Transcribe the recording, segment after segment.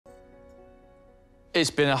It's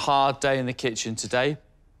been a hard day in the kitchen today,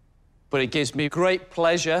 but it gives me great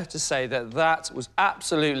pleasure to say that that was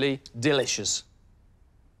absolutely delicious.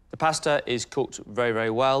 The pasta is cooked very, very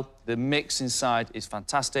well. The mix inside is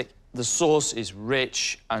fantastic. The sauce is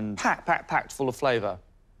rich and packed full of flavour.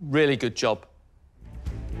 Really good job.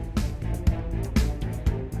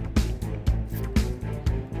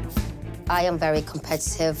 I am very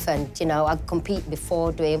competitive and, you know, I compete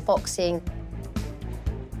before doing boxing.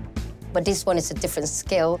 But this one is a different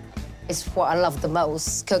skill. It's what I love the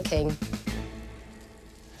most, cooking.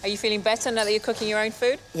 Are you feeling better now that you're cooking your own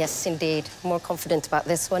food? Yes, indeed. More confident about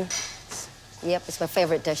this one. Yep, it's my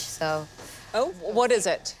favourite dish, so... Oh, what is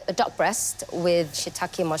it? A duck breast with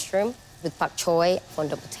shiitake mushroom, with pak choy,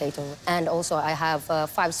 fondant potato. And also I have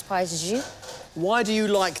 5-spice jus. Why do you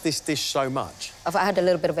like this dish so much? I've had a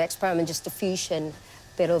little bit of experiment, just a fusion,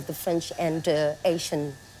 bit of the French and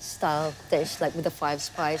Asian-style dish, like with the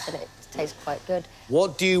 5-spice, and it tastes quite good.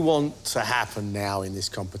 What do you want to happen now in this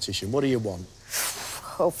competition? What do you want?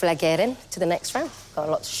 Hopefully I get in to the next round. Got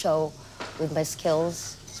a lot to show with my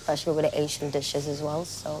skills, especially with the Asian dishes as well.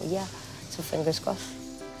 So, yeah, so fingers crossed.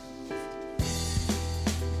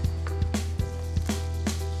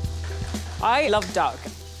 I love duck.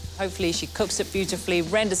 Hopefully she cooks it beautifully,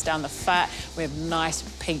 renders down the fat with nice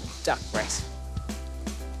pink duck breast.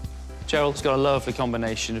 Gerald's got a lovely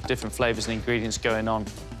combination of different flavours and ingredients going on.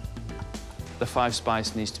 The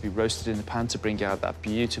 5-spice needs to be roasted in the pan to bring out that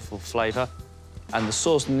beautiful flavour, and the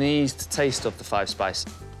sauce needs the taste of the 5-spice.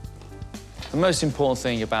 The most important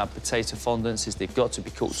thing about potato fondants is they've got to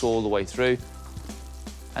be cooked all the way through,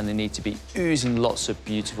 and they need to be oozing lots of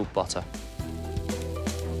beautiful butter.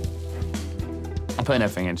 I'm putting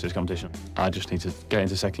everything into this competition. I just need to get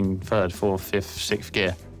into second, third, fourth, fifth, sixth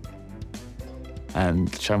gear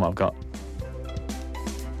and show them what I've got.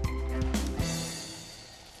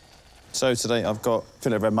 So today I've got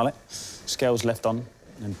fillet of red mullet, scales left on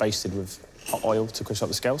and basted with hot oil to crisp up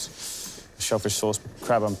the scales. Shellfish sauce,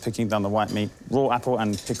 crab, I'm picking down the white meat, raw apple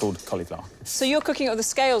and pickled cauliflower. So you're cooking it with the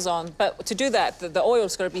scales on, but to do that, the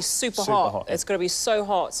oil's got to be super hot. It's got to be so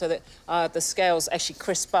hot so that the scales actually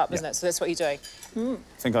crisp up, isn't it? So that's what you're doing. I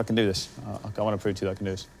think I can do this. I want to prove to you that I can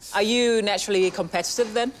do this. Are you naturally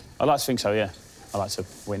competitive, then? I like to think so, yeah. I like to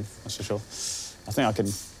win, that's for sure. I think I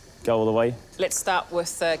can go all the way. Let's start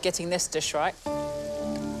with getting this dish right.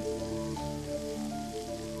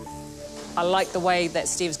 I like the way that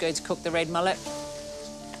Steve's going to cook the red mullet.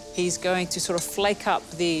 He's going to sort of flake up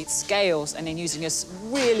the scales and then using this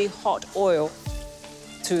really hot oil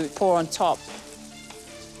to pour on top.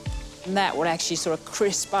 And that will actually sort of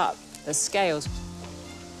crisp up the scales.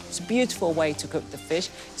 It's a beautiful way to cook the fish.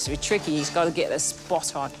 It's very tricky. He's got to get this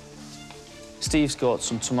spot on. Steve's got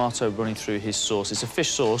some tomato running through his sauce. It's a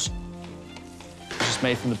fish sauce, which is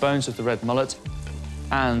made from the bones of the red mullet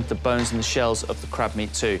and the bones and the shells of the crab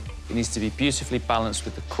meat too. It needs to be beautifully balanced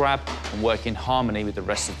with the crab and work in harmony with the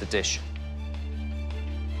rest of the dish.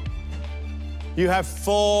 You have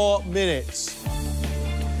 4 minutes.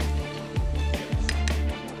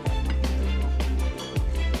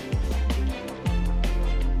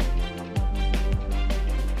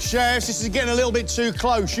 Chefs, this is getting a little bit too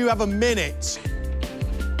close. You have a minute.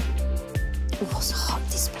 It was a hot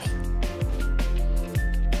display.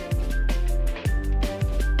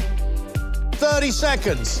 30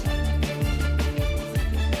 seconds.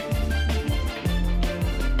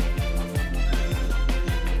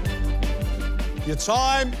 Your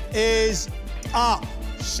time is up.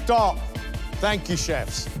 Stop. Thank you,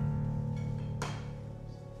 chefs.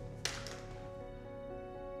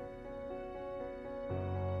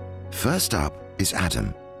 First up is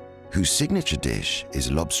Adam, whose signature dish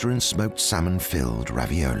is lobster and smoked salmon-filled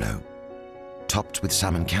raviolo, topped with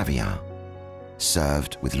salmon caviar,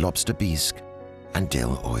 served with lobster bisque and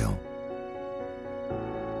dill oil.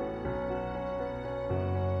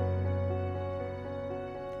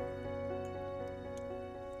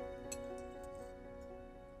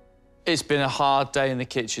 It's been a hard day in the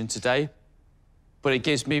kitchen today, but it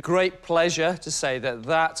gives me great pleasure to say that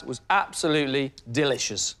that was absolutely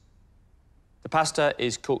delicious. The pasta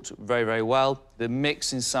is cooked very, very well. The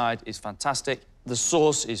mix inside is fantastic. The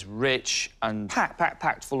sauce is rich and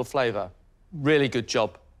packed full of flavour. Really good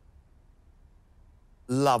job.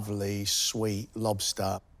 Lovely, sweet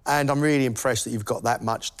lobster. And I'm really impressed that you've got that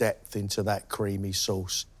much depth into that creamy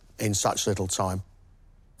sauce in such little time.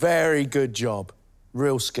 Very good job.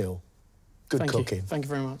 Real skill. Good cooking. Thank you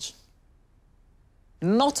very much.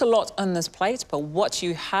 Not a lot on this plate, but what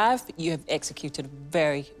you have executed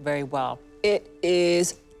very, very well. It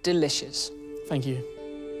is delicious. Thank you.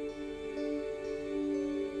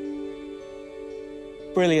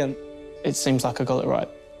 Brilliant. It seems like I got it right.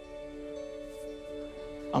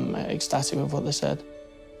 I'm ecstatic with what they said.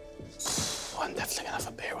 I'm definitely gonna have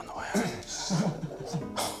a beer on the way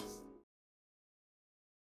home.